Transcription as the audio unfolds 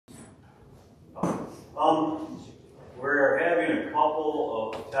We're having a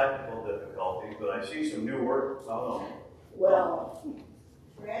couple of technical difficulties, but I see some new work. Oh, well,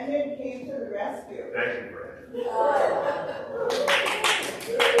 Brandon came to the rescue. Thank you, Brandon.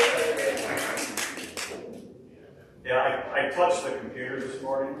 Yeah, I touched the computer this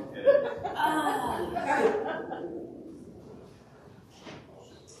morning.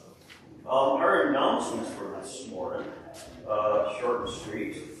 Our announcements for this morning, short and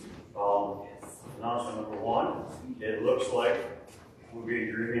sweet. Announcement number one, it looks like we'll be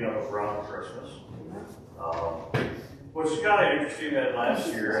dreaming of a brown Christmas. Which is kind of interesting that last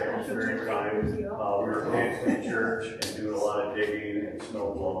year, at this very time, we were planting the church and doing a lot of digging and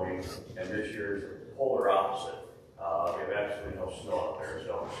snow blowing, and this year's the polar opposite. We have absolutely no snow out there.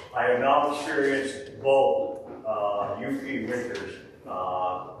 So I have now experienced both UP winters,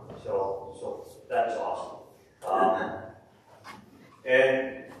 so that's awesome.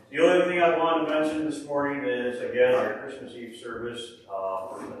 And the only thing I wanted to mention this morning is, again, our Christmas Eve service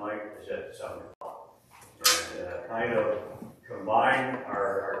for tonight is at 7 o'clock. And kind of combine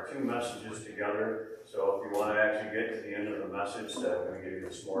our two messages together. So if you want to actually get to the end of the message that I'm going to give you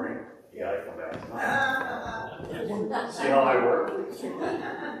this morning, you got to come back tonight. See how I work?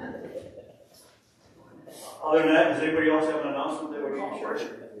 Other than that, does anybody else have an announcement that we need to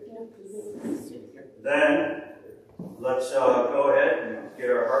share? Then, let's go ahead and get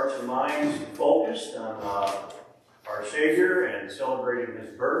our hearts and minds focused on our Savior and celebrating His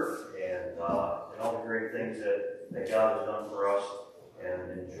birth and all the great things that God has done for us, and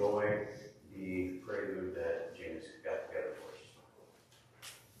enjoy the prelude that James got together for us.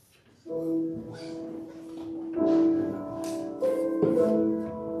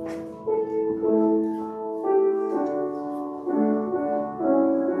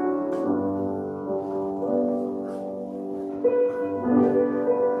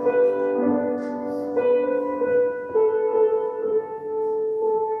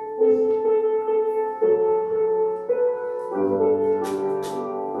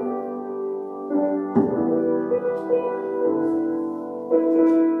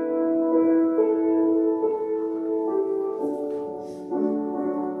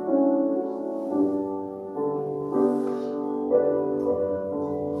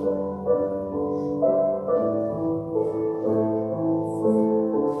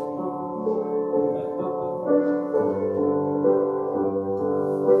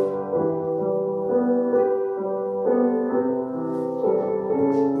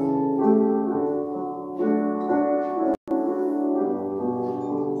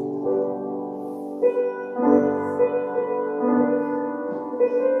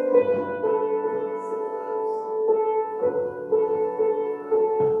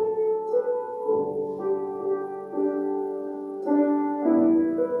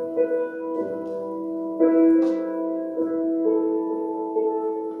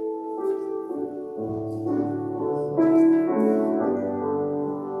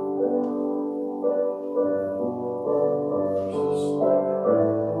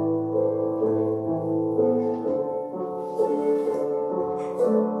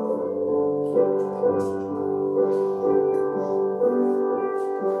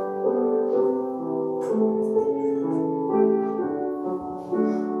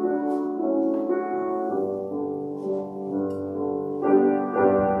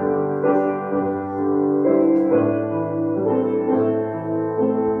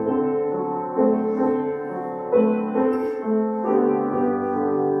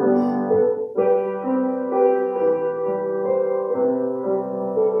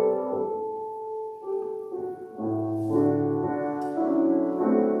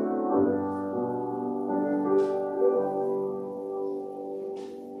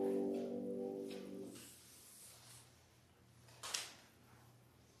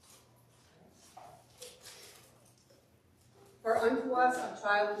 For unto us a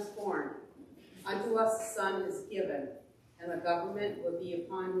child is born, unto us a son is given, and the government will be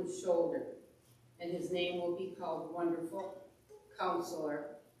upon his shoulder, and his name will be called Wonderful,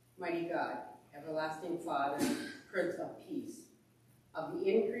 Counselor, Mighty God, Everlasting Father, Prince of Peace. Of the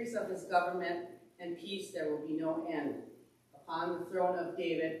increase of his government and peace there will be no end, upon the throne of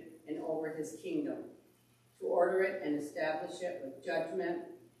David and over his kingdom, to order it and establish it with judgment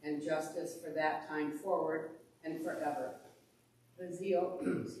and justice for that time forward and forever. The zeal,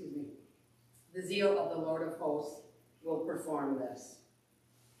 the zeal of the Lord of hosts will perform this.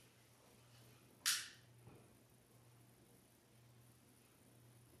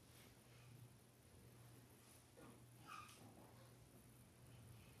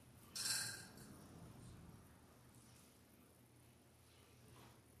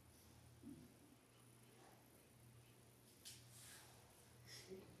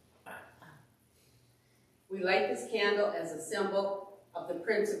 We light this candle as a symbol of the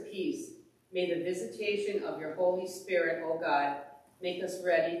Prince of Peace. May the visitation of your Holy Spirit, O God, make us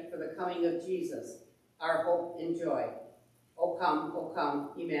ready for the coming of Jesus, our hope and joy. O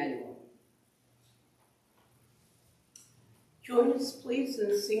come, Emmanuel. Join us, please,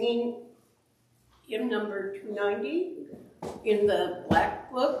 in singing hymn number 290 in the Black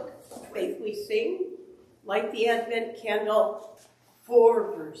Book, Faith We Sing. Light the Advent candle,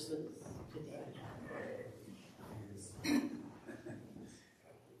 4 verses today.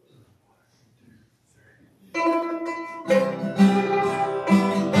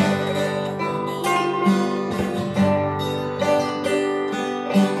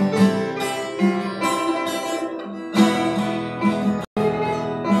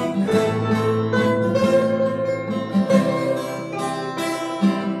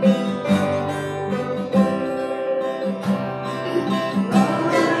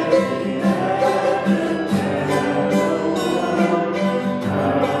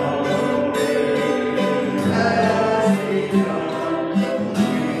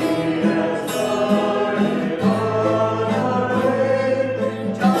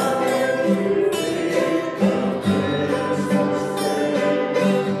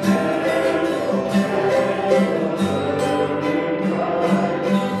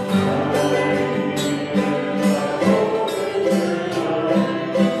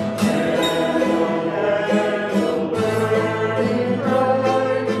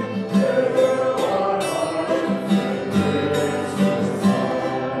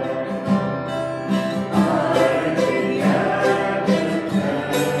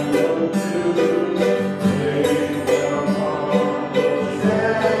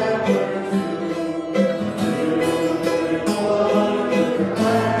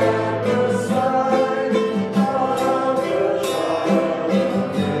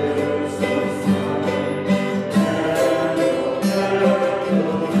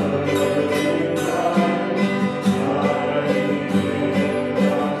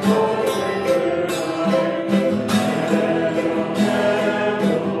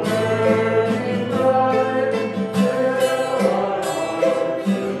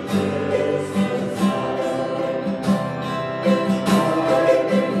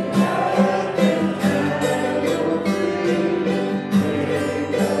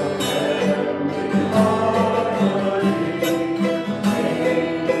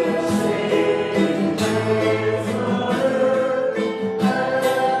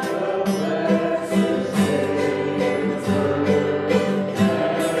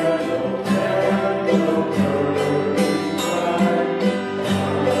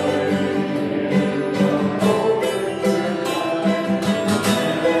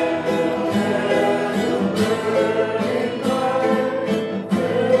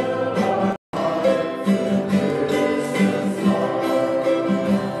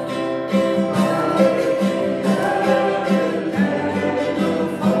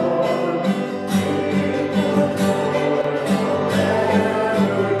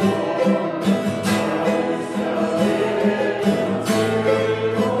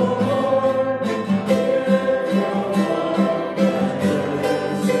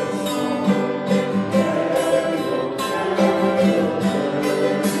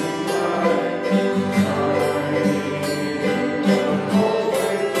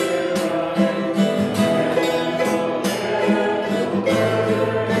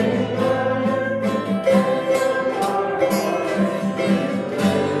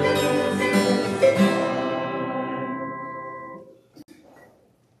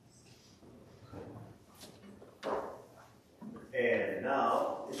 And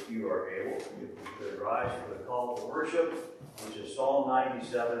now, if you are able, if you could rise for the call to worship, which is Psalm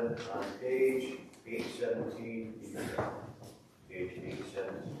 97 on page 817. Page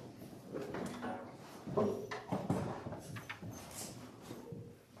 817.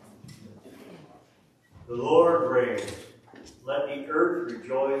 The Lord reigns. Let the earth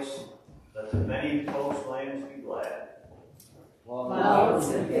rejoice. Let the many coastlands be glad. Clouds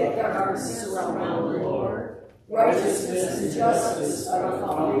and thick darkness surround the Lord. Righteousness and justice are the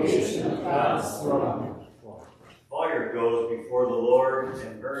foundation of God's throne. Fire goes before the Lord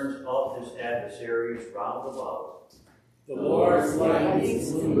and burns up his adversaries round about. The Lord's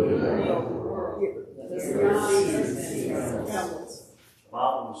lightnings illuminate the world. The ground trembles.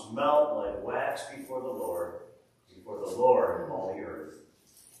 Mountains melt like wax before the Lord of all the earth.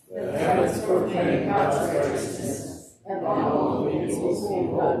 The heavens proclaim God's righteousness, and all the peoples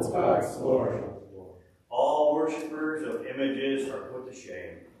behold God's glory. All worshippers of images are put to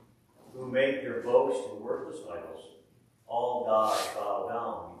shame, who make their boast in worthless idols. All gods bow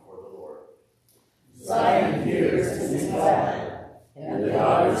down before the Lord. Zion hears and is glad, and the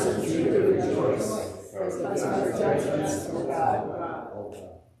daughters of Judah rejoice, because our judgments are God.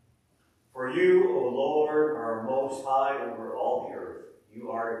 For you, O Lord, are most high over all the earth.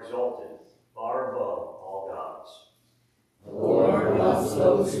 You are exalted, far above all gods. The Lord loves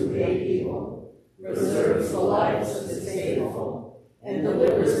those who hate evil, preserves the lives of his faithful, and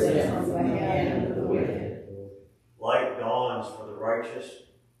delivers them from the hand of the wicked. Light dawns for the righteous,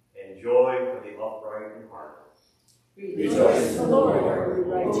 and joy for the upright in heart. Rejoice in the Lord, O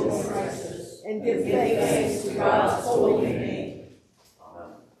righteous, and give thanks to God's holy name.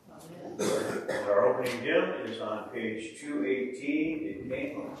 And our opening hymn is on page 218. It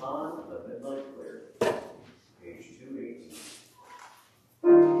came upon the midnight clear. Page 218.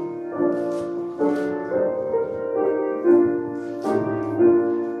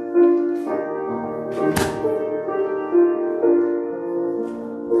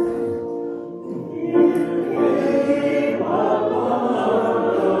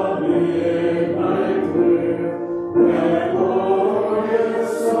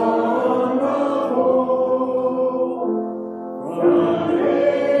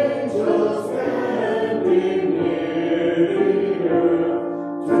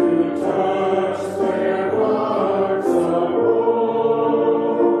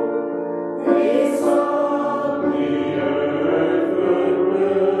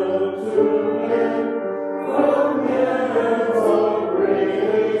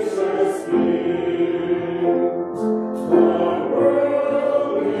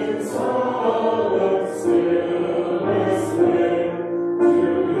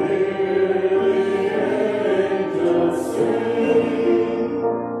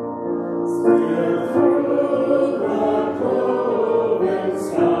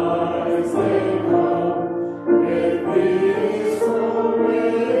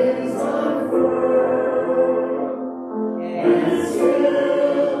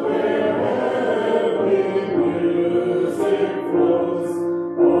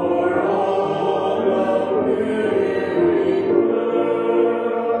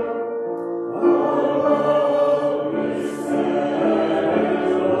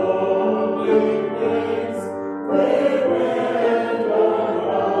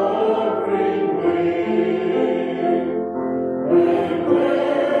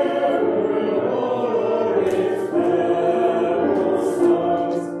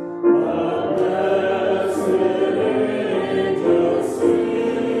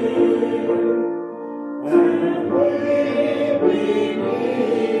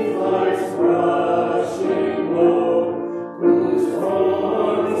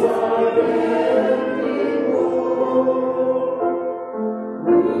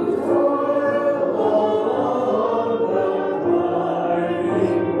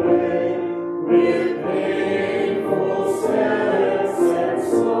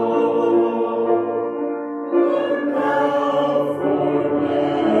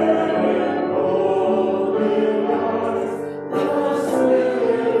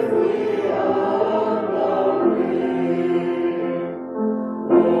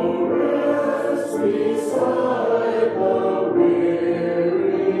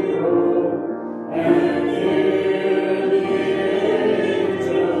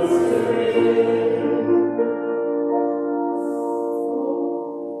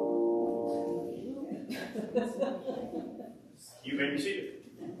 You may be seated.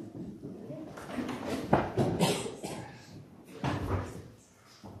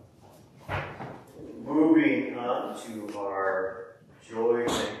 Moving on to our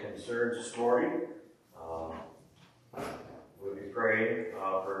joys and concerns this morning. We'll be praying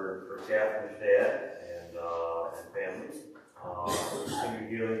for Catherine's dad and family. Continued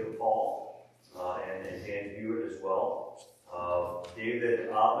healing for Paul and Dan Hewitt as well. David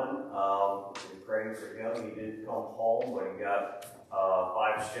Ottman, we're praying for him. He did come home, but he got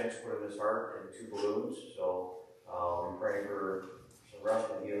 5 stents put in his heart and 2 balloons. So we're praying for some rest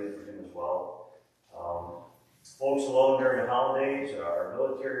and healing for him as well. Folks alone during the holidays, our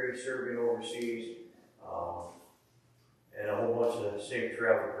military serving overseas, and a whole bunch of safe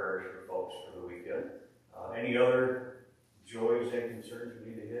travel prayers for folks for the weekend. Any other joys and concerns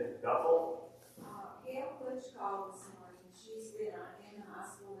we need to hit? Duffel? Gail Butch called this morning. She's been in the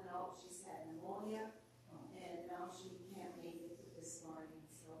hospital now. She's had pneumonia, and now she can't make it this morning,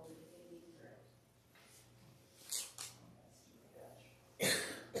 so we need prayers.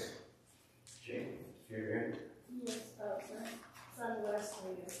 Jane, your hand? Yes, my son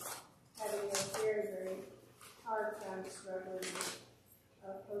Wesley is having a very, very hard time struggling with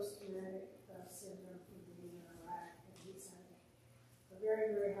post-traumatic syndrome from being in Iraq, and he's having a very,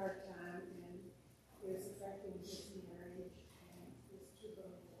 very hard time, and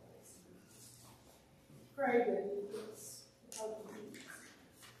pray that he gets help he needs.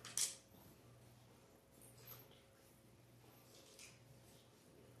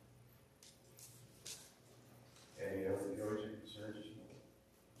 Any other joys and concerns?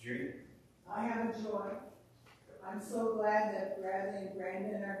 Judy? I have a joy. I'm so glad that Bradley and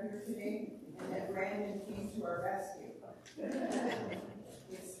Brandon are here today and that Brandon came to our rescue.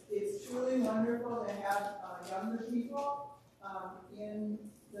 It's truly wonderful to have younger people in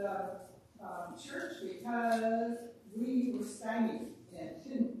the church because we were stymied and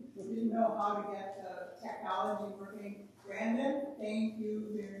didn't know how to get the technology working. Brandon, thank you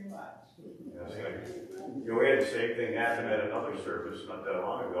very much. We had the same thing happen at another service not that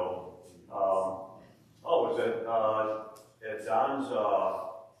long ago. Was it at Don's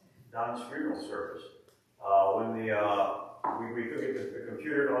funeral service? When we couldn't get the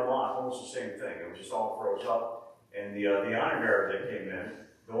computer to unlock, almost the same thing. It was just all froze up. And the honor bearer that came in,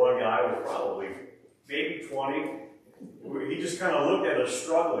 the one guy was probably maybe 20. He just kind of looked at us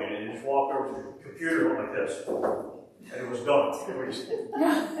struggling and he just walked over to the computer and went like this. And it was done.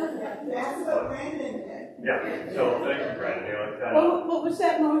 That's what Brandon did. Yeah, so thank you, Brandon. What was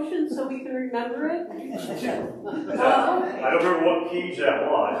that motion so we can remember it? I don't remember what keys that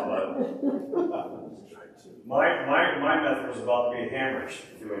was, but my method was about to be hammerish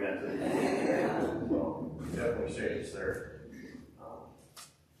doing that to the computer. So definitely say it's there.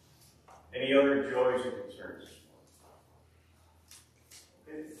 Any other joys and concerns?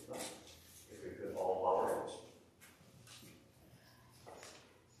 Okay, if we could all bow our heads.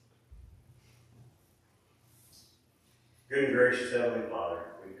 Good and gracious Heavenly Father,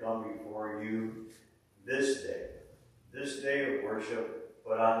 we come before you this day of worship,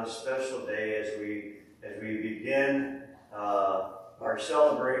 but on this special day as we begin our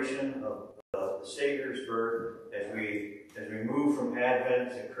celebration of the Savior's birth, as we move from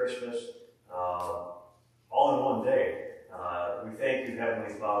Advent to Christmas, all in one day. We thank you,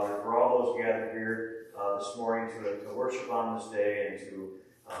 Heavenly Father, for all those gathered here this morning to worship on this day and to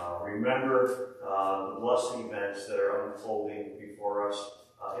remember the blessed events that are unfolding before us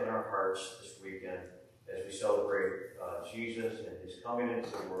in our hearts this weekend as we celebrate Jesus and his coming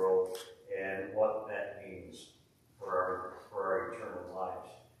into the world and what that means for our eternal lives.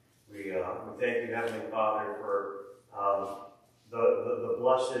 We thank you, Heavenly Father, for the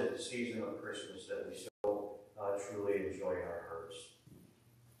blessed season of Christmas that we so truly enjoy in our hearts.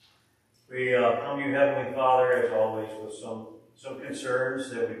 We come to you, Heavenly Father, as always, with some concerns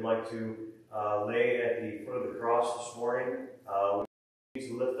that we'd like to lay at the foot of the cross this morning. We need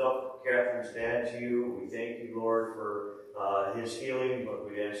to lift up Catherine's dad to you. We thank you, Lord, for his healing, but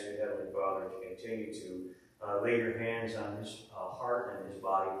we ask you, Heavenly Father, to continue to lay your hands on his heart and his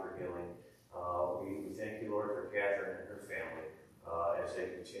body for healing. We thank you, Lord, for Catherine and her family as they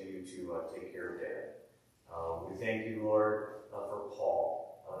continue to take care of Dad. We thank you, Lord, for Paul.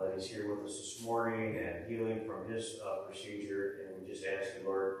 That he's here with us this morning and healing from his procedure. And we just ask you,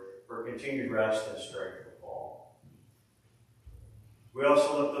 Lord, for continued rest and strength for Paul. We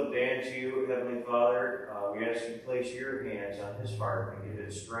also lift up Dan to you, Heavenly Father. We ask you to place your hands on his heart and give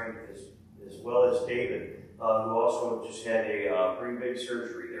it strength as well as David, who also just had a pretty big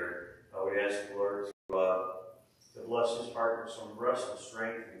surgery there. We ask you, Lord, to bless his heart with some rest and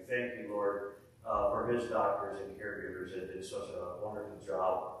strength. We thank you, Lord, for his doctors and caregivers that did such a wonderful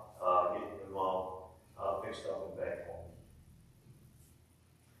job getting him all fixed up and back home.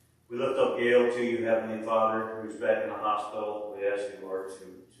 We lift up Gail to you, Heavenly Father, who's back in the hospital. We ask you, Lord, to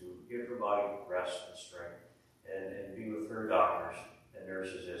give her body rest and strength and be with her doctors and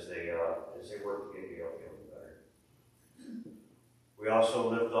nurses as they work to get Gail feeling better. We also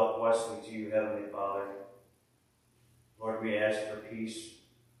lift up Wesley to you, Heavenly Father. Lord, we ask for peace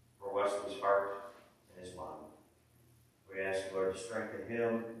for Wesley's heart and his mind. We ask, Lord, to strengthen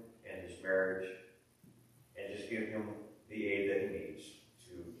him and his marriage and just give him the aid that he needs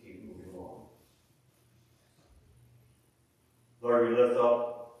to keep moving along. Lord, we lift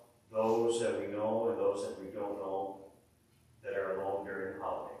up those that we know and those that we don't know that are alone during the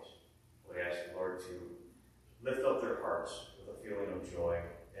holidays. We ask, Lord, to lift up their hearts with a feeling of joy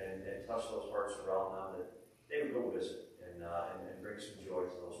and touch those hearts around them that they would go visit and bring some joy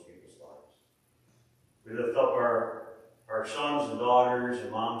to those people's lives. We lift up our sons and daughters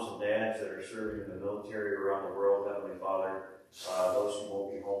and moms and dads that are serving in the military around the world, Heavenly Father, those who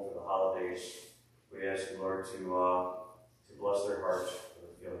won't be home for the holidays. We ask you, Lord, to bless their hearts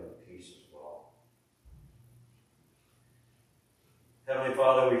with a feeling of peace as well. Heavenly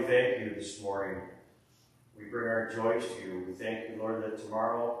Father, we thank you this morning. We bring our joys to you. We thank you, Lord, that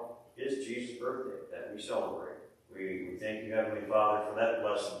tomorrow is Jesus' birthday that we celebrate. We thank you, Heavenly Father, for that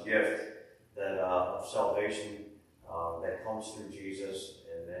blessed gift of salvation that comes through Jesus.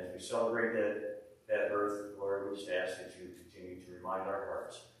 And as we celebrate that birth, Lord, we just ask that you continue to remind our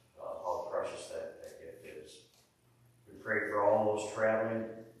hearts how precious that gift is. We pray for all those traveling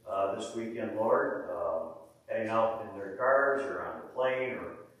this weekend, Lord, heading out in their cars or on the plane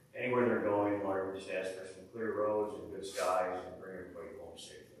or anywhere they're going. Lord, we just ask for some clear roads and good skies and bring everybody home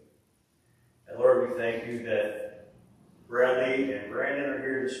safely. And Lord, we thank you that Bradley and Brandon are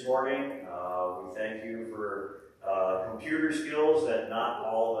here this morning. We thank you for computer skills that not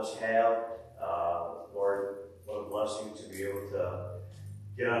all of us have. Lord, what a blessing to be able to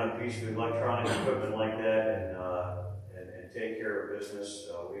get on a piece of electronic equipment like that and take care of business.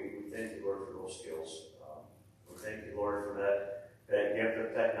 We thank you, Lord, for those skills. We thank you, Lord, for that gift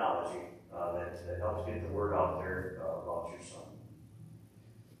of technology that helps get the word out there about your Son.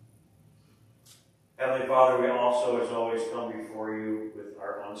 Heavenly Father, we also, as always, come before you with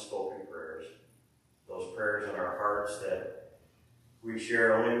our unspoken prayers. Those prayers in our hearts that we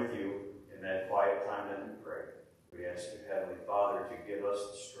share only with you in that quiet time that we pray. We ask you, Heavenly Father, to give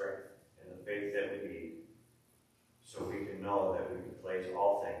us the strength and the faith that we need so we can know that we can place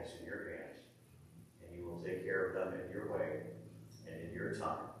all things in your hands and you will take care of them in your way and in your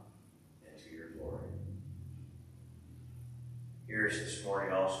time and to your glory. Hear us this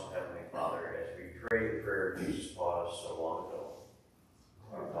morning also, Heavenly Father, as we pray the prayer Jesus taught us so long ago.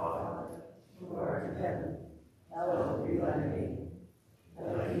 Our Father, who art in heaven, hallowed be thy name.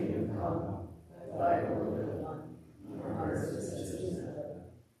 Thy kingdom come, thy will be done, on earth as it is in heaven.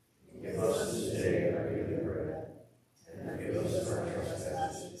 Give us this day our daily bread, and forgive us our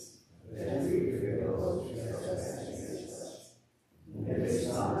trespasses, as we forgive those who trespass against us. And lead us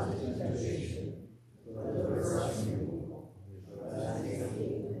not into temptation, but deliver us from evil. For thine is the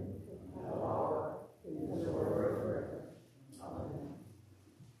kingdom, and the power, and the glory forever. Amen.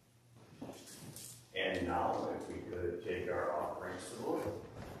 And now, if we could take our offerings to the Lord.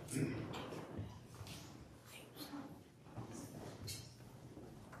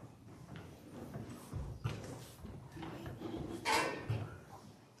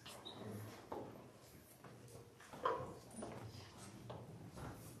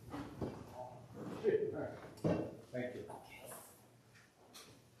 Thank you.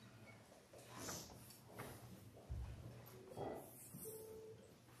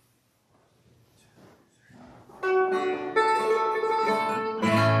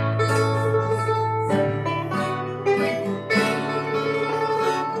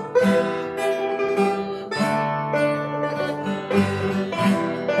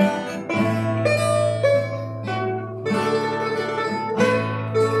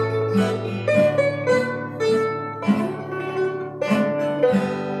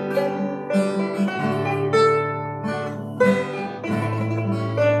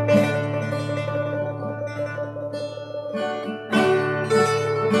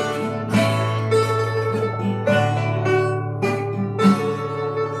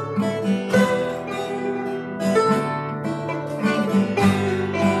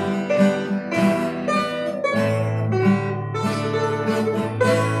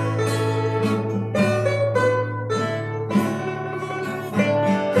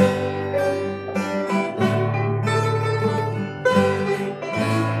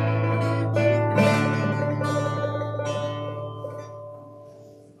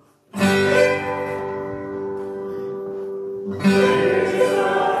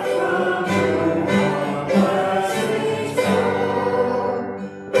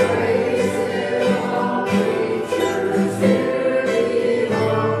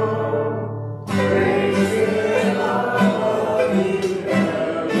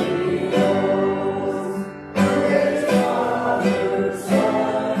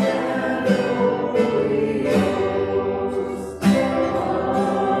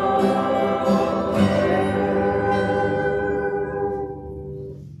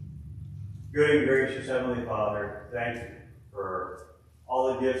 Good and gracious Heavenly Father, thank you for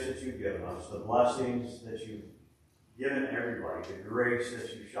all the gifts that you've given us, the blessings that you've given everybody, the grace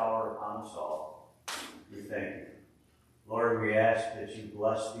that you shower upon us all. We thank you. Lord, we ask that you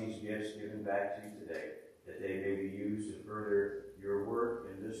bless these gifts given back to you today, that they may be used to further your work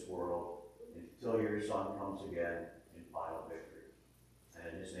in this world until your Son comes again in final victory.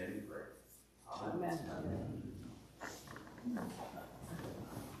 And in his name we pray. Amen. Amen.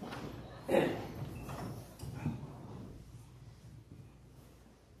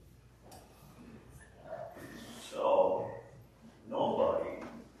 So, nobody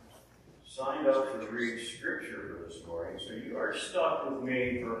signed up to read scripture for this morning, so you are stuck with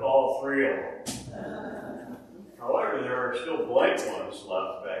me for all three of them. Now However, there are still blank ones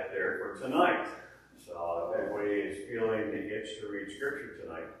left back there for tonight. So if anybody is feeling the itch to read Scripture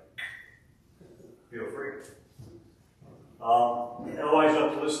tonight, feel free. Otherwise, you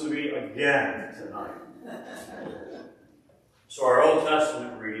have to listen to me again tonight. So our Old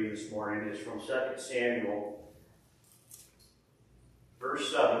Testament reading this morning is from 2 Samuel,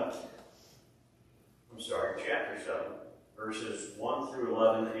 chapter 7, verses 1 through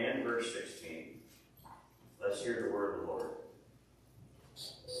 11 and verse 16. Let's hear the word of the Lord.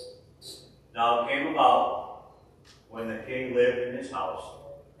 Now it came about, when the king lived in his house,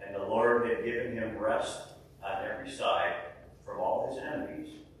 and the Lord had given him rest on every side from all his enemies,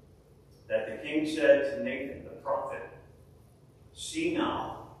 that the king said to Nathan the prophet, "See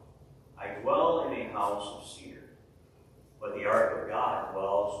now, I dwell in a house of cedar, but the ark of God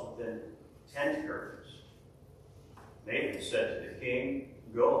dwells within tent curtains." Nathan said to the king,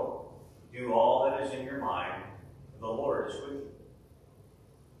 "Go, do all that is in your mind, for the Lord is with you."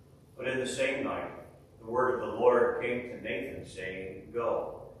 But in the same night, the word of the Lord came to Nathan, saying,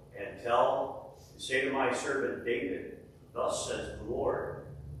 "Go, and say to my servant David, thus says the Lord,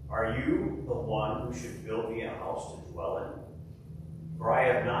 are you the one who should build me a house to dwell in? For I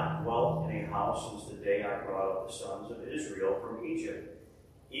have not dwelt in a house since the day I brought up the sons of Israel from Egypt,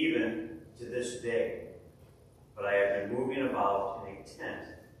 even to this day. But I have been moving about in a tent,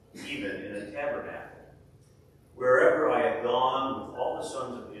 even in a tabernacle. Wherever I have gone with all the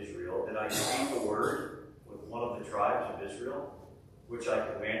sons of Israel, did I speak a word with one of the tribes of Israel, which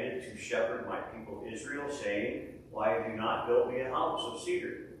I commanded to shepherd my people Israel, saying, why have you not built me a house of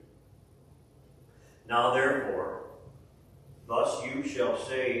cedar? Now therefore, thus you shall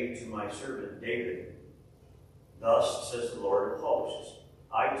say to my servant David, thus says the Lord of hosts,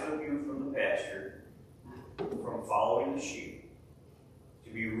 I took you from the pasture, from following the sheep,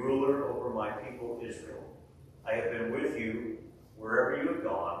 to be ruler over my people Israel. I have been with you wherever you have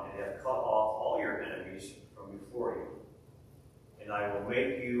gone, and have cut off all your enemies from before you. And I will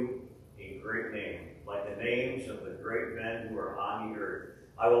make you a great name, like the names of the great men who are on the earth.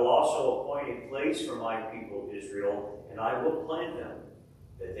 I will also appoint a place for my people Israel, and I will plant them,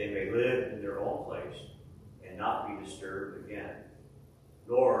 that they may live in their own place, and not be disturbed again.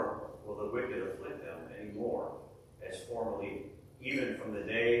 Nor will the wicked afflict them any more, as formerly, even from the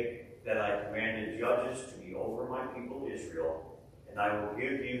day that I commanded judges to be over my people Israel, and I will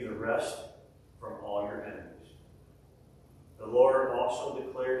give you the rest from all your enemies. The Lord also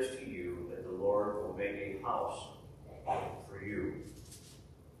declares to you that the Lord will make a house for you.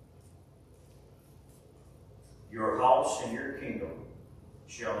 Your house and your kingdom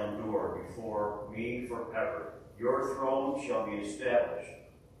shall endure before me forever. Your throne shall be established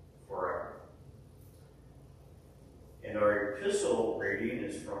forever. And our epistle reading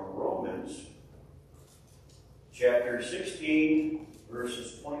is from Romans, chapter 16,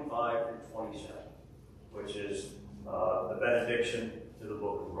 verses 25 to 27, which is the benediction to the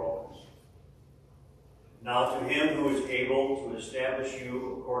book of Romans. Now to him who is able to establish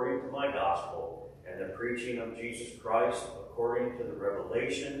you according to my gospel and the preaching of Jesus Christ according to the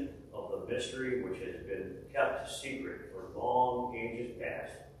revelation of the mystery which has been kept secret for long ages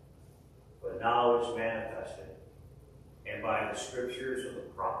past, but now is manifested, and by the scriptures of the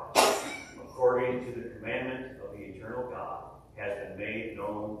prophets, according to the commandment of the eternal God, has been made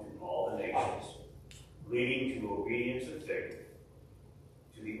known to all the nations, leading to obedience of faith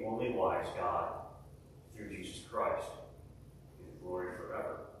to the only wise God, through Jesus Christ, to the glory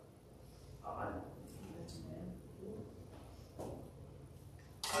forever. Amen.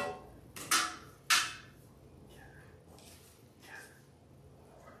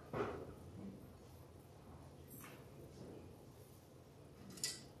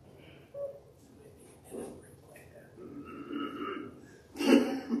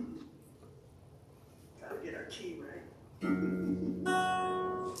 Gotta get our key right.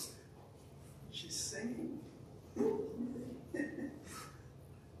 She's singing.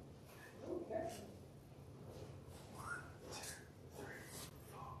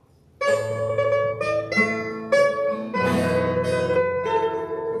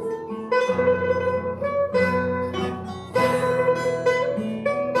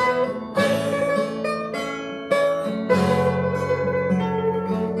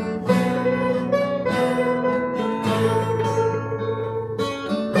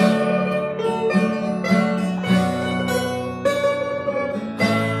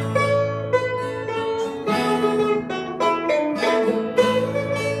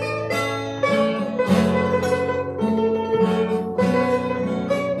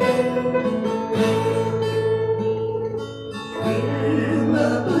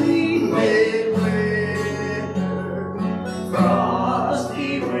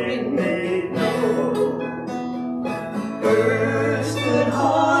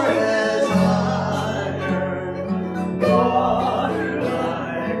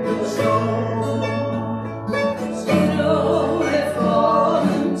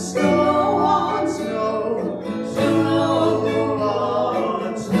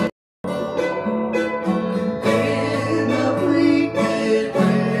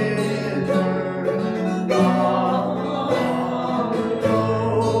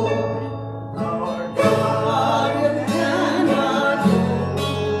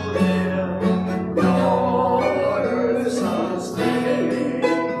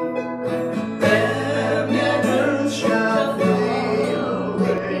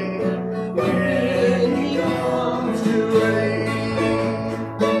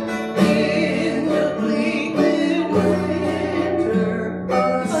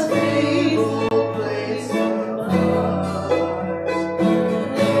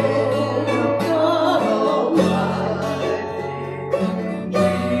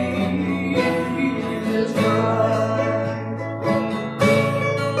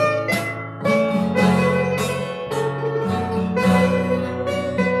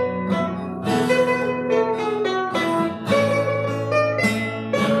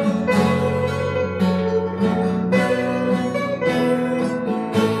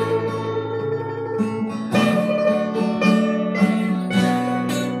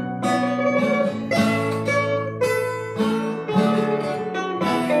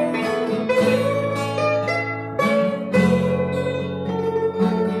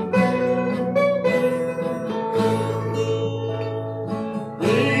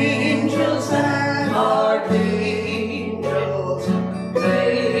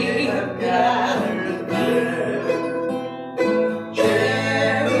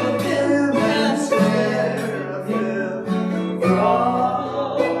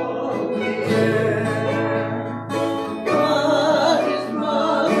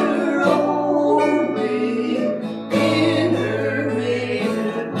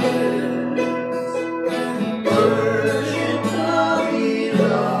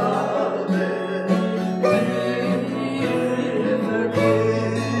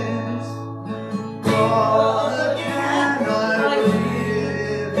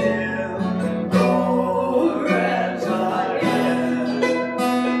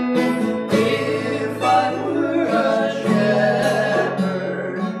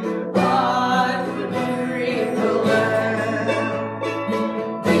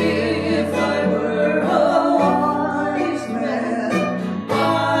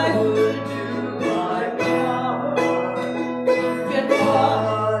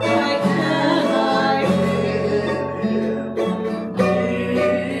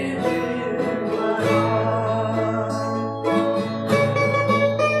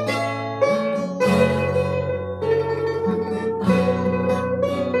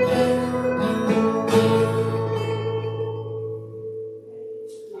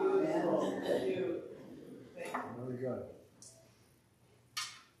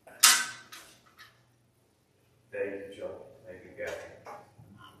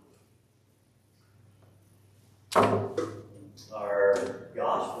 Our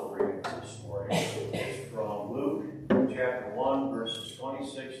gospel reading this morning is from Luke chapter 1, verses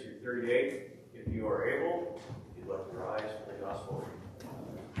 26 through 38. If you are able, if you'd like to rise for the gospel reading.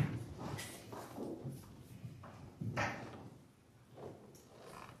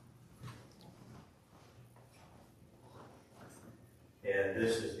 And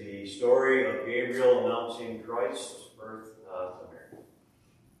this is the story of Gabriel announcing Christ's birth to Mary.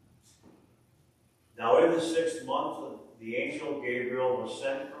 Now in the 6th month, the angel Gabriel was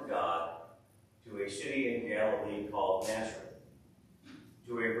sent from God to a city in Galilee called Nazareth,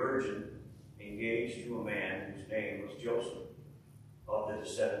 to a virgin engaged to a man whose name was Joseph, of the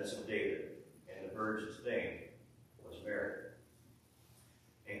descendants of David, and the virgin's name was Mary.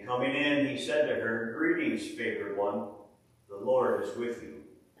 And coming in, he said to her, "Greetings, favored one, the Lord is with you."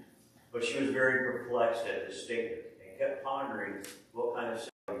 But she was very perplexed at this statement, and kept pondering what kind of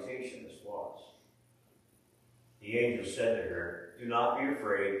salutation this was. The angel said to her, "Do not be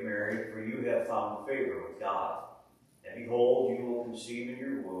afraid, Mary, for you have found favor with God. And behold, you will conceive in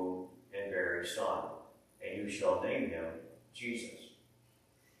your womb and bear a son, and you shall name him Jesus.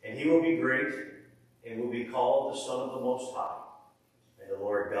 And he will be great, and will be called the Son of the Most High. And the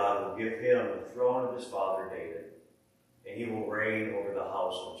Lord God will give him the throne of his father David, and he will reign over the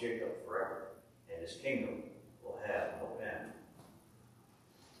house of Jacob forever, and his kingdom will have no end."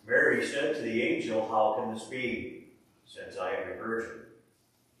 Mary said to the angel, "How can this be, since I am a virgin?"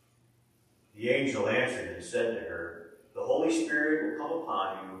 The angel answered and said to her, "The Holy Spirit will come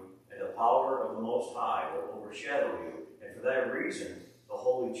upon you, and the power of the Most High will overshadow you, and for that reason the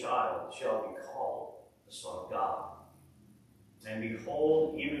Holy Child shall be called the Son of God. And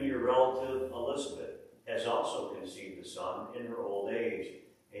behold, even your relative Elizabeth has also conceived a son in her old age,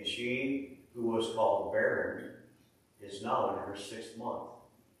 and she who was called barren is now in her 6th month.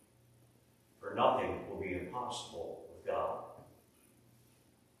 For nothing will be impossible with God."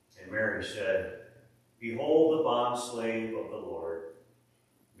 And Mary said, "Behold the bondslave of the Lord,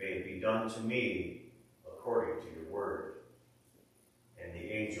 may it be done to me according to your word." And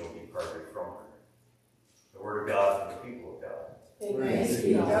the angel departed from her. The word of God for the people of God. Thanks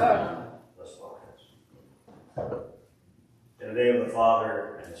be to God. Let's bow our heads. In the name of the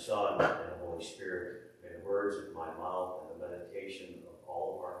Father, and the Son, and the Holy Spirit, may the words of my mouth and the meditation of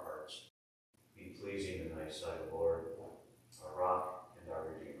all of our hearts be pleasing in thy sight, O Lord, our rock and our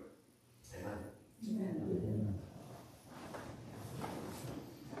Redeemer. Amen. Amen.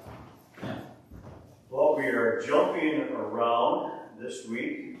 Well, we are jumping around this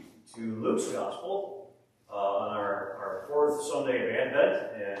week to Luke's Gospel on our 4th Sunday of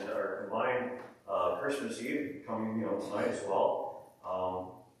Advent, and our combined Christmas Eve coming tonight as well,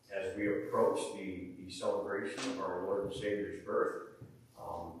 as we approach the celebration of our Lord and Savior's birth.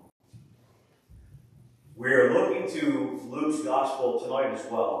 We're looking to Luke's Gospel tonight as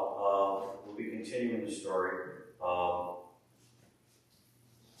well. We'll be continuing the story. While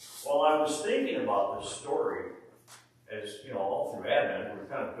I was thinking about this story, as all through Advent, we're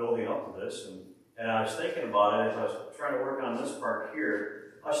kind of building up to this, and I was thinking about it as I was trying to work on this part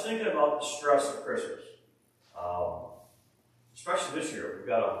here. I was thinking about the stress of Christmas. Especially this year, we've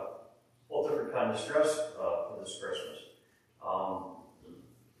got a whole different kind of stress for this Christmas.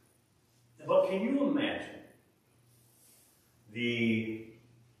 But can you imagine the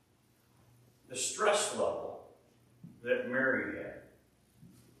stress level that Mary had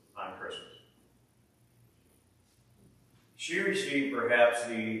on Christmas? She received perhaps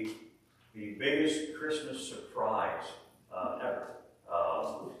the biggest Christmas surprise ever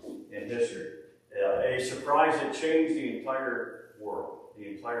in history. A surprise that changed the entire world. The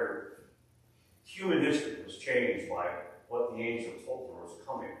entire human history was changed by what the angel told her was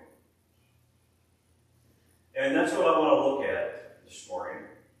coming. And that's what I want to look at this morning.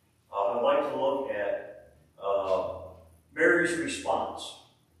 I'd like to look at Mary's response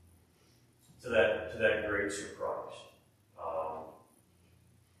to that great surprise,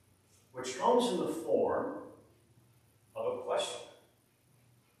 which comes in the form of a question.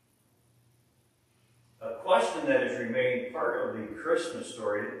 A question that has remained part of the Christmas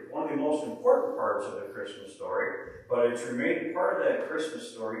story, one of the most important parts of the Christmas story, but it's remained part of that Christmas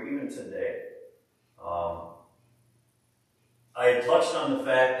story even today. I had touched on the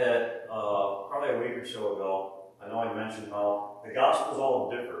fact that probably a week or so ago, I know I mentioned how the Gospels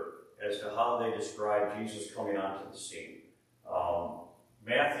all differ as to how they describe Jesus coming onto the scene.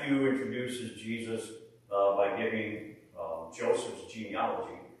 Matthew introduces Jesus by giving Joseph's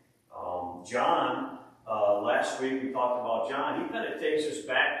genealogy. John, last week we talked about John. He kind of takes us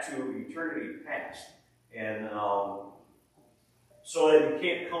back to eternity past and so that you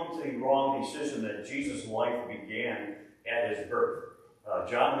can't come to the wrong decision that Jesus' life began at his birth.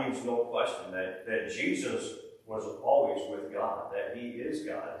 John leaves no question that Jesus was always with God, that he is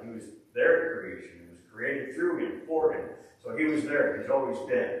God. He was their creation. He was created through him, for him. So he was there. He's always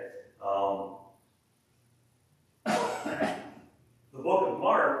been. The book of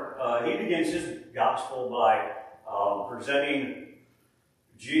Mark, he begins his gospel by presenting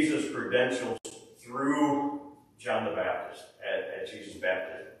Jesus' credentials through John the Baptist at Jesus'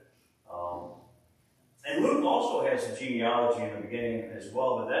 baptism. And Luke also has a genealogy in the beginning as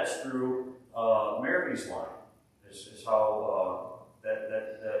well, but that's through Mary's line. This is how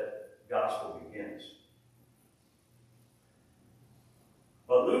that gospel begins.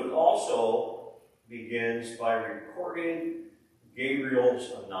 But Luke also begins by recording Gabriel's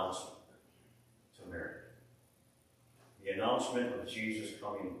announcement to Mary. The announcement of Jesus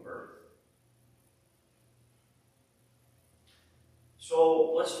coming to earth.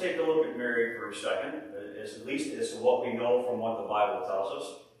 So let's take a look at Mary for a second, at least as to what we know from what the Bible tells us.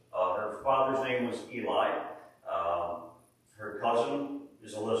 Her father's name was Eli. Her cousin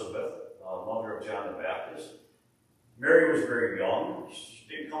is Elizabeth, mother of John the Baptist. Mary was very young. She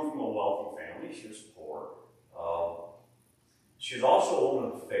didn't come from a wealthy family. She was poor. She was also a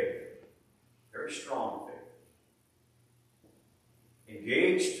woman of faith, very strong faith.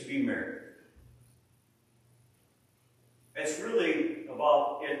 Engaged to be married. That's really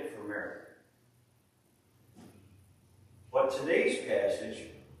about it for Mary. But today's passage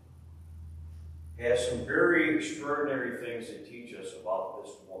has some very extraordinary things that teach us about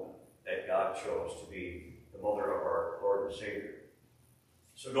this woman that God chose to be the mother of our Lord and Savior.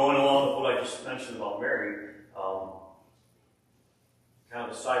 So going along with what I just mentioned about Mary, kind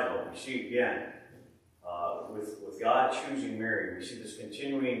of a side note, we see again, with God choosing Mary, we see this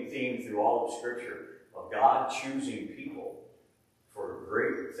continuing theme through all of Scripture of God choosing people for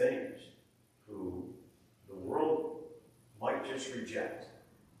great things who the world might just reject.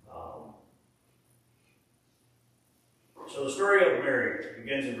 So the story of Mary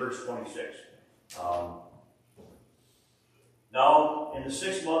begins in verse 26. Now, in the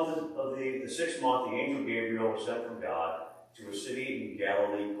sixth month the angel Gabriel was sent from God to a city in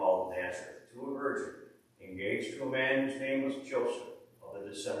Galilee called Nazareth, to a virgin engaged to a man whose name was Joseph, of the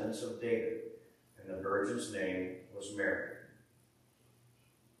descendants of David, and the virgin's name was Mary.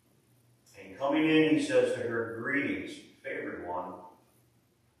 And coming in, he says to her, "Greetings, favored one,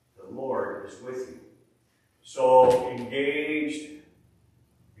 the Lord is with you." So, engaged,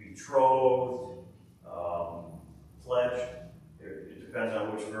 betrothed, pledged. It depends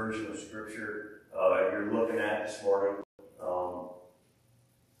on which version of Scripture you're looking at this morning.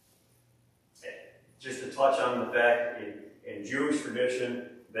 Just to touch on the fact, in Jewish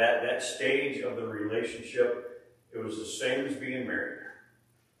tradition, that stage of the relationship, it was the same as being married.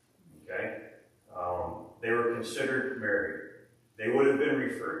 Okay? They were considered married. They would have been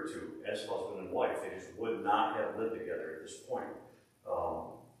referred to as husband and wife. They just would not have lived together at this point.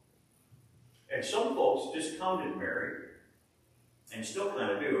 And some folks discounted Mary, and still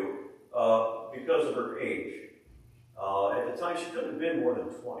kind of do, because of her age. At the time, she couldn't have been more than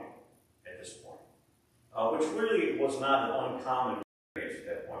 20 at this point, which really was not an uncommon age at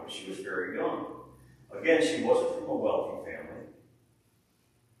that point, but she was very young. Again, she wasn't from a wealthy family.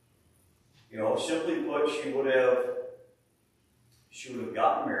 You know, simply put, she would have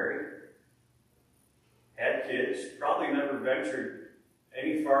gotten married, had kids, probably never ventured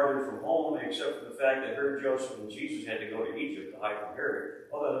any farther from home, except for the fact that her, Joseph, and Jesus had to go to Egypt to hide from Herod.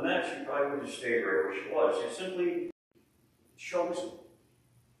 Other than that, she probably would have stayed right where she was. She simply chosen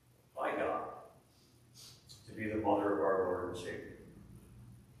by God to be the mother of our Lord and Savior.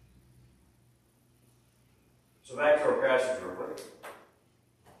 So back to our passage real quick.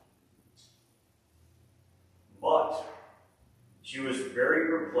 But she was very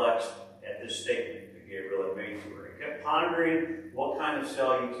perplexed at this statement that Gabriel had made to her, and kept pondering what kind of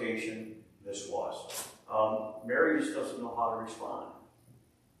salutation this was. Mary just doesn't know how to respond.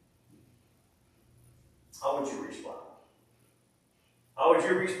 How would you respond? How would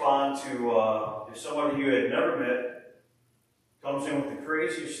you respond to if somebody you had never met comes in with the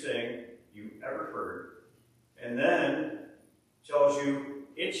craziest thing you ever heard, and then tells you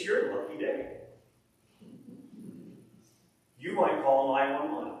it's your lucky day? You might call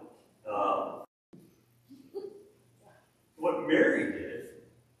 911. What Mary did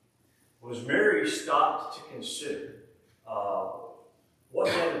was Mary stopped to consider what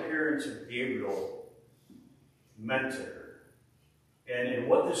that appearance of Gabriel meant to her, and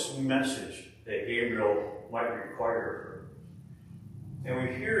what this message that Gabriel might require of her. And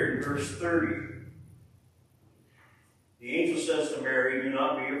we hear in verse 30 The angel says to Mary, "Do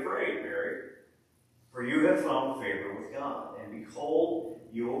not be afraid, Mary, for you have found favor with God. And behold,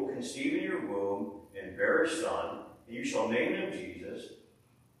 you will conceive in your womb and bear a son, and you shall name him Jesus."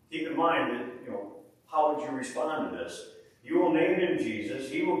 Keep in mind that, how would you respond to this? "You will name him Jesus.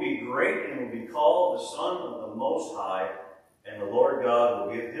 He will be great and will be called the Son of the Most High, and the Lord God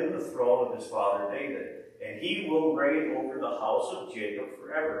will give him the throne of his father David. And he will reign over the house of Jacob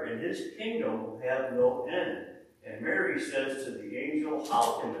forever, and his kingdom will have no end." And Mary says to the angel,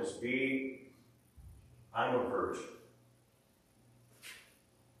 "How can this be? I'm a virgin."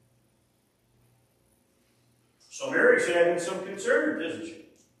 So Mary's having some concern, isn't she?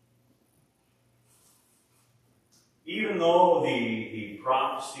 Even though the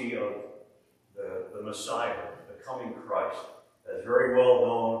prophecy of the Messiah, the coming Christ, is very well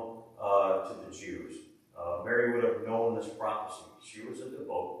known to the Jews, Mary would have known this prophecy. She was a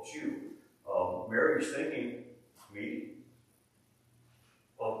devout Jew. Mary's thinking, me,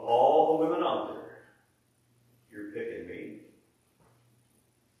 of all the women out there, you're picking me.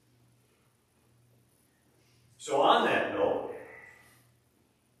 So on that note,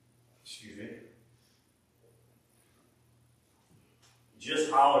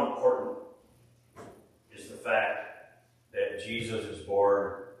 just how important is the fact that Jesus is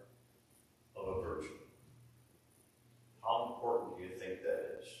born of a virgin? How important do you think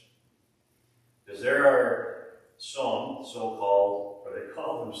that is? Because there are some so-called, or they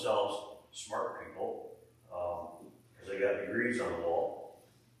call themselves smart people, because they got degrees on the wall,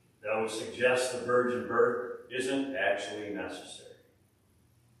 that would suggest the virgin birth isn't actually necessary.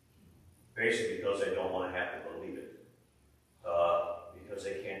 Basically because they don't want to have to believe it. Because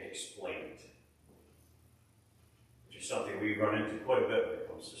they can't explain it. Which is something we run into quite a bit when it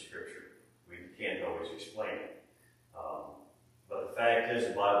comes to Scripture. We can't always explain it. But the fact is,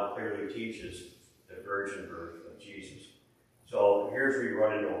 the Bible clearly teaches the virgin birth of Jesus. So here's where you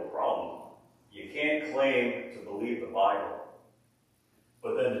run into a problem. You can't claim to believe the Bible,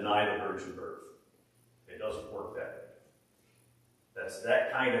 but then deny the virgin birth. It doesn't work that way.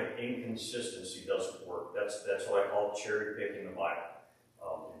 That kind of inconsistency doesn't work. That's what I call cherry picking the Bible.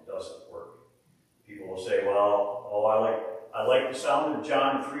 It doesn't work. People will say, "Well, I like the sound of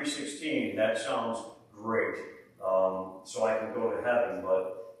John 3:16. That sounds great. So I can go to heaven,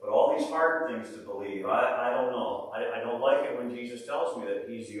 but all these hard things to believe, I don't know. I don't like it when Jesus tells me that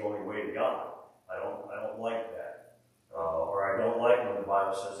he's the only way to God. I don't like that. Or I don't like when the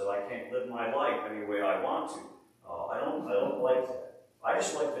Bible says that I can't live my life any way I want to. I don't like that. I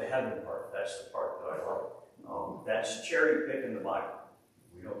just like the heaven part. That's the part that I like. That's cherry picking the Bible.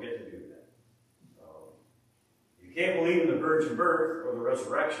 We don't get to do that. You can't believe in the virgin birth or the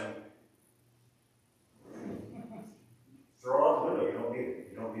resurrection. Throw out the window. You don't need it.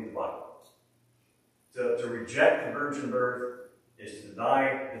 You don't need the Bible. To reject the virgin birth is to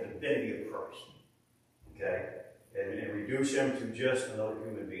deny the divinity of Christ. Okay? And reduce him to just another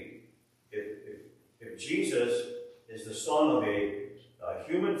human being. If Jesus is the son of a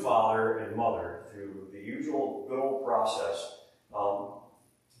human father and mother through the usual good old process,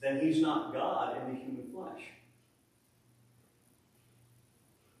 then he's not God in the human flesh.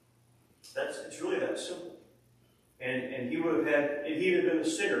 It's really that simple. And he'd have been a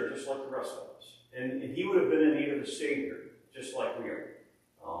sinner just like the rest of us. And he would have been in need of a Savior, just like we are.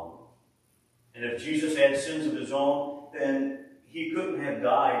 And if Jesus had sins of his own, then he couldn't have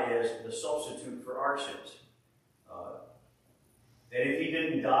died as the substitute for our sins. And if he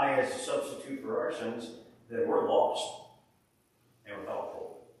didn't die as a substitute for our sins, then we're lost and without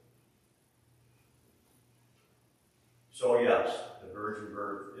hope. So yes, the virgin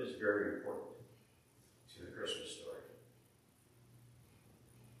birth is very important to the Christmas story.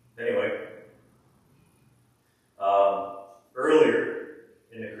 Anyway, earlier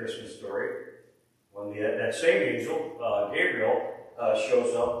in the Christmas story, when that same angel, Gabriel,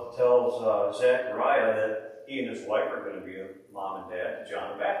 shows up, tells Zechariah that he and his wife are going to be a mom and dad to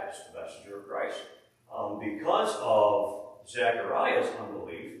John the Baptist, the messenger of Christ. Because of Zechariah's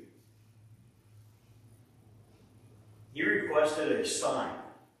unbelief, he requested a sign.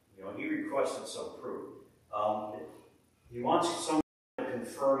 He requested some proof. He wants some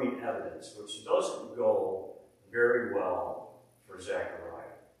confirming evidence, which doesn't go very well for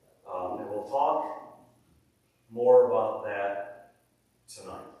Zechariah. And we'll talk more about that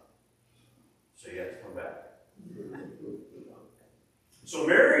tonight. So you have to come back. So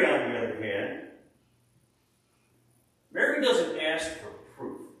Mary, on the other hand, Mary doesn't ask for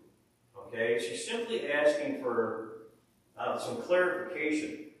proof. Okay? She's simply asking for some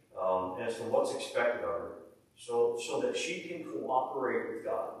clarification as to what's expected of her, so that she can cooperate with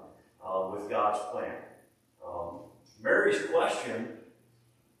God, with God's plan. Mary's question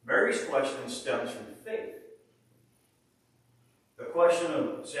stems from faith. The question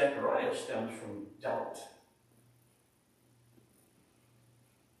of Zechariah stems from doubt.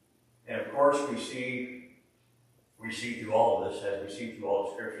 And of course, we see through all of this, as we see through all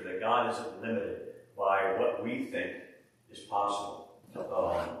of Scripture, that God isn't limited by what we think is possible.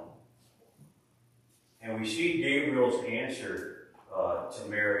 And we see Gabriel's answer to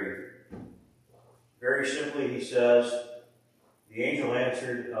Mary. Very simply, he says, the angel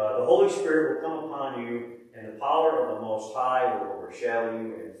answered, the Holy Spirit will come upon you, and the power of the Most High will overshadow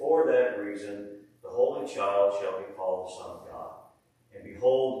you, and for that reason the Holy Child shall be called the Son of God. And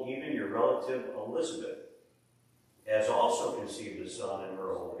behold, even your relative Elizabeth has also conceived a son in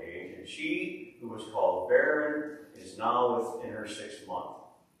her old age, and she who was called barren is now within her 6th month.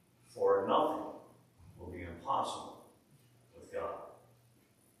 For nothing will be impossible with God.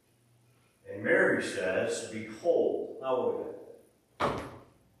 And Mary says, behold, now look at that.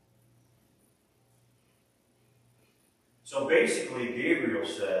 So basically, Gabriel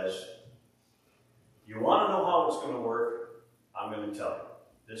says, you want to know how it's going to work? I'm going to tell you.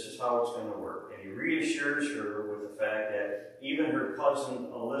 This is how it's going to work. And he reassures her with the fact that even her cousin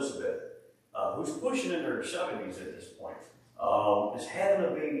Elizabeth, who's pushing into her 70s at this point, is having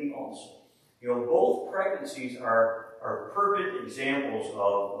a baby also. You know, both pregnancies are perfect examples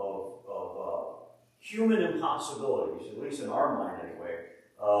of human impossibilities, at least in our mind anyway,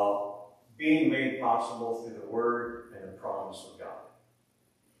 being made possible through the Word and the promise of God.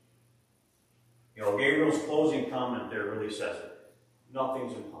 You know, Gabriel's closing comment there really says it.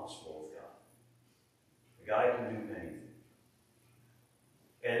 Nothing's impossible with God. God can do anything.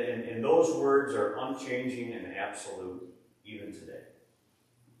 And those words are unchanging and absolute even today.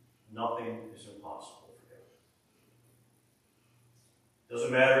 Nothing is impossible for God.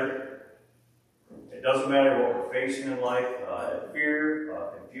 Doesn't matter. It doesn't matter what we're facing in life, fear,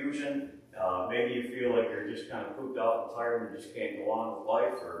 confusion. Maybe you feel like you're just kind of pooped out and tired and just can't go on with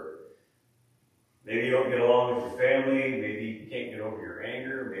life, or maybe you don't get along with your family, maybe you can't get over your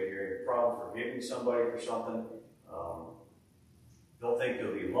anger, maybe you're having a problem forgiving somebody for something. Don't think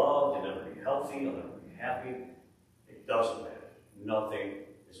you'll be loved, you'll never be healthy, you'll never be happy. It doesn't matter. Nothing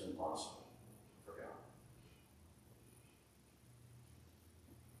is impossible for God.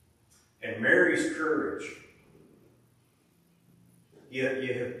 And Mary's courage, you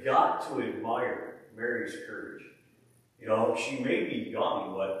have got to admire Mary's courage. You know, she may be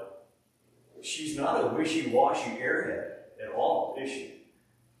young, but she's not a wishy-washy airhead at all, is she?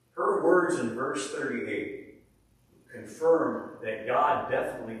 Her words in verse 38 confirm that God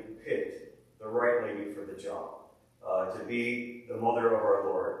definitely picked the right lady for the job, to be the mother of our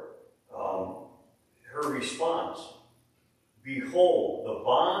Lord. Her response, behold, the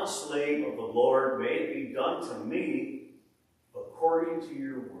bondslave of the Lord, may it be done to me according to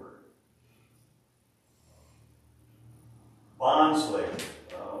your word. Bondslave.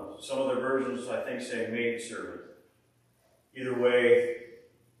 Some of the versions, I think, say maidservant. Either way,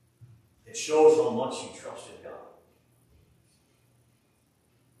 it shows how much she trusted God.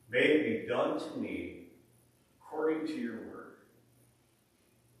 May it be done to me according to your word.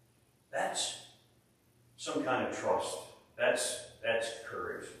 That's some kind of trust. That's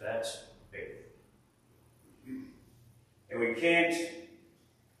courage. That's faith. And we can't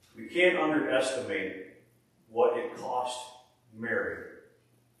underestimate what it cost Mary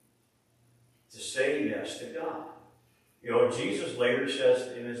to say yes to God. You know, Jesus later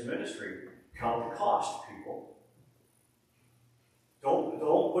says in his ministry, count the cost, people.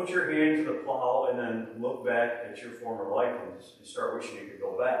 Don't put your hand to the plow and then look back at your former life and start wishing you could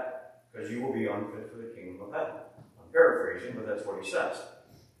go back, because you will be unfit for the kingdom of heaven. I'm paraphrasing, but that's what he says.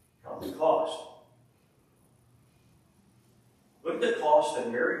 Count the cost. Look at the cost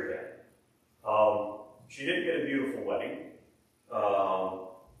that Mary had. She didn't get a beautiful wedding.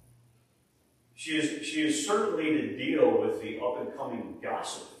 She is certainly to deal with the up-and-coming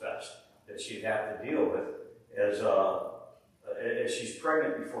gossip fest that she'd have to deal with as she's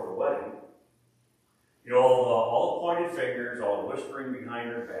pregnant before the wedding. You know, all the pointed fingers, all the whispering behind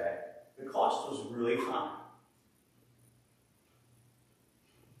her back. The cost was really high.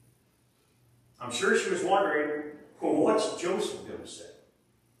 I'm sure she was wondering, well, what's Joseph going to say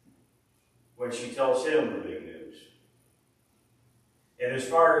when she tells him the big news? And as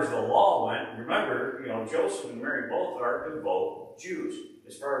far as the law went, remember, you know, Joseph and Mary both are both Jews.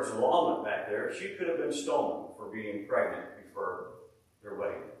 As far as the law went back there, she could have been stoned for being pregnant before their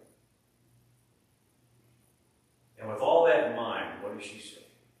wedding. And with all that in mind, what does she say?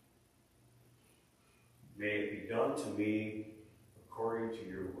 May it be done to me according to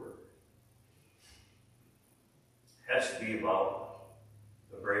your word. has to be about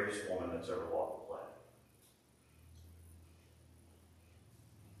the bravest woman that's ever walked the planet.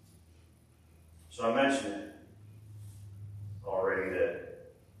 So I mentioned it already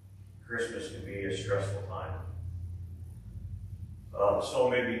that Christmas can be a stressful time.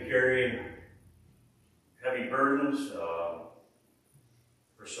 Some may be carrying heavy burdens.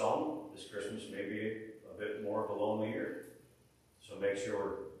 For some, this Christmas may be a bit more of a lonely year. So make sure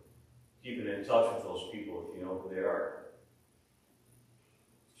we're keeping in touch with those people if you know who they are.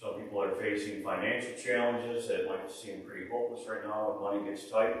 Some people are facing financial challenges that might seem pretty hopeless right now when money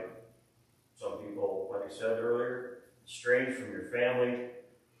gets tight. Some people, like I said earlier, estranged from your family.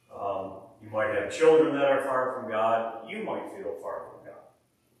 You might have children that are far from God. You might feel far from God.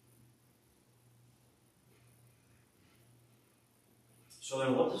 So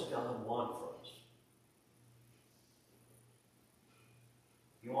then what does God want from us?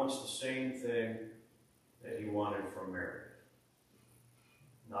 He wants the same thing that he wanted from Mary.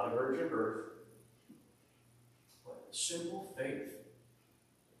 Not a virgin birth, but simple faith.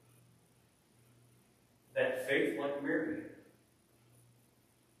 That faith like Mary.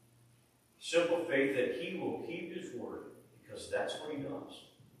 Simple faith that he will keep his word, because that's what he does.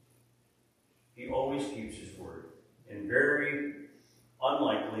 He always keeps his word in very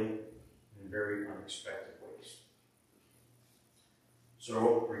unlikely and very unexpected ways.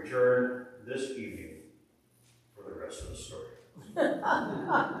 So return this evening for the rest of the story. Let's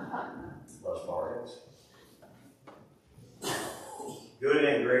bow our heads. Good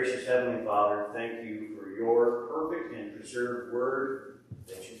and gracious Heavenly Father, thank you for your perfect and preserved word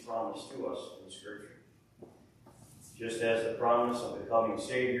that you promised to us in Scripture. Just as the promise of the coming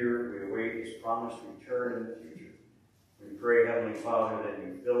Savior, we await his promised return in the future. We pray, Heavenly Father, that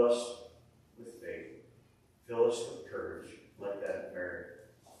you fill us with faith, fill us with courage, like that of Mary,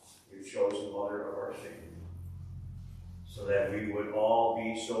 your chosen mother of our faith, so that we would all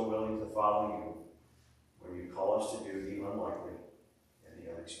be so willing to follow you when you call us to do the unlikely and the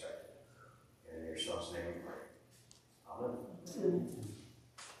unexpected. In your Son's name we pray. Amen.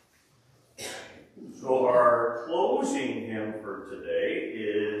 So our closing hymn for today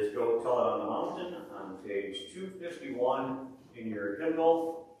is Go Tell It on the Mountain on page 251 in your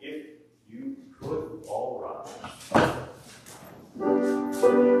hymnal, If You Could All Rise.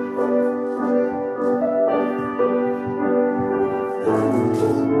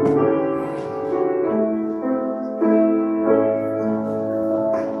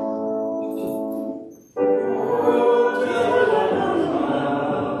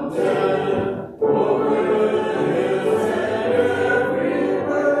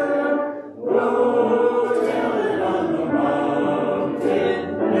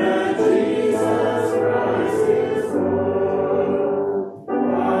 Jesus Christ is Lord.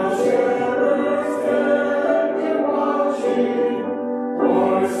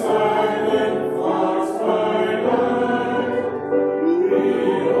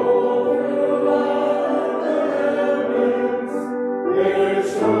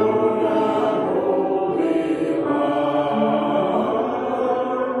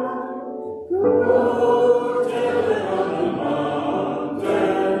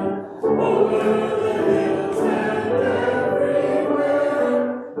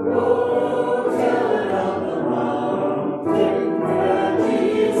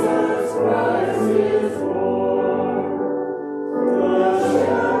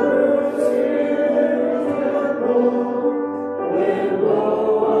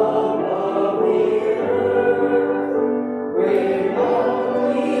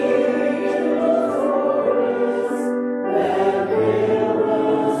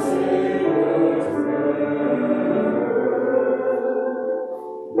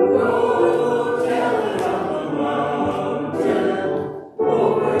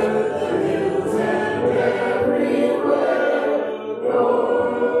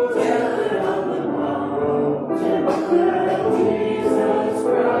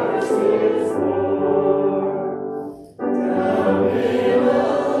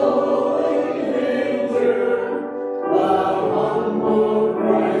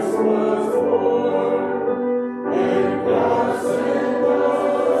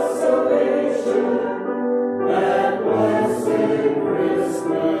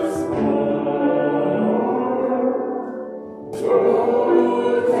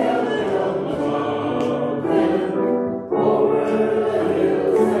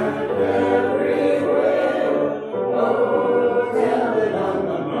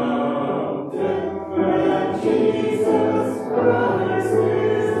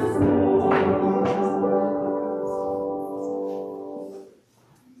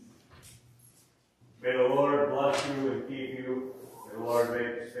 Lord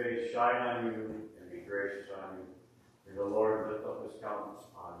make his face shine on you and be gracious on you. May the Lord lift up his countenance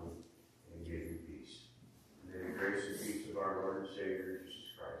on you and give you peace. And may the grace and peace of our Lord and Savior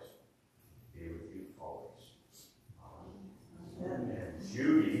Jesus Christ be with you always. Amen. And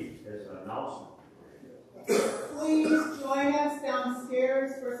Judy has an announcement. Please join us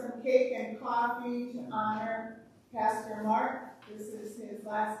downstairs for some cake and coffee to honor Pastor Mark. This is his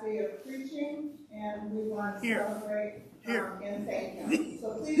last day of preaching, and we want to celebrate and thank him.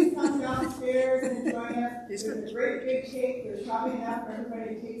 So please come downstairs and join us. There's a great big cake. There's probably enough for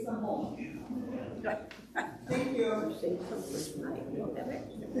everybody to take some home. Thank you.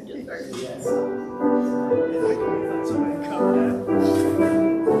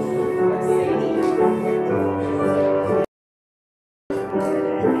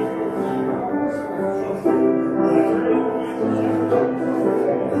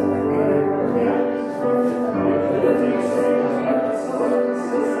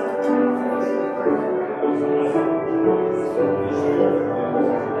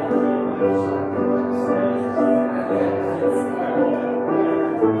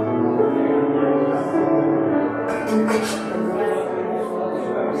 Thank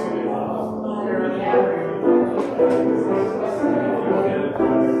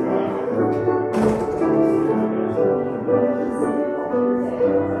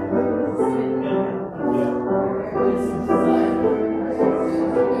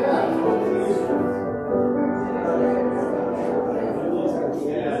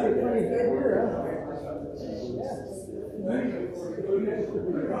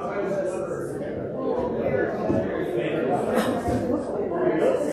you.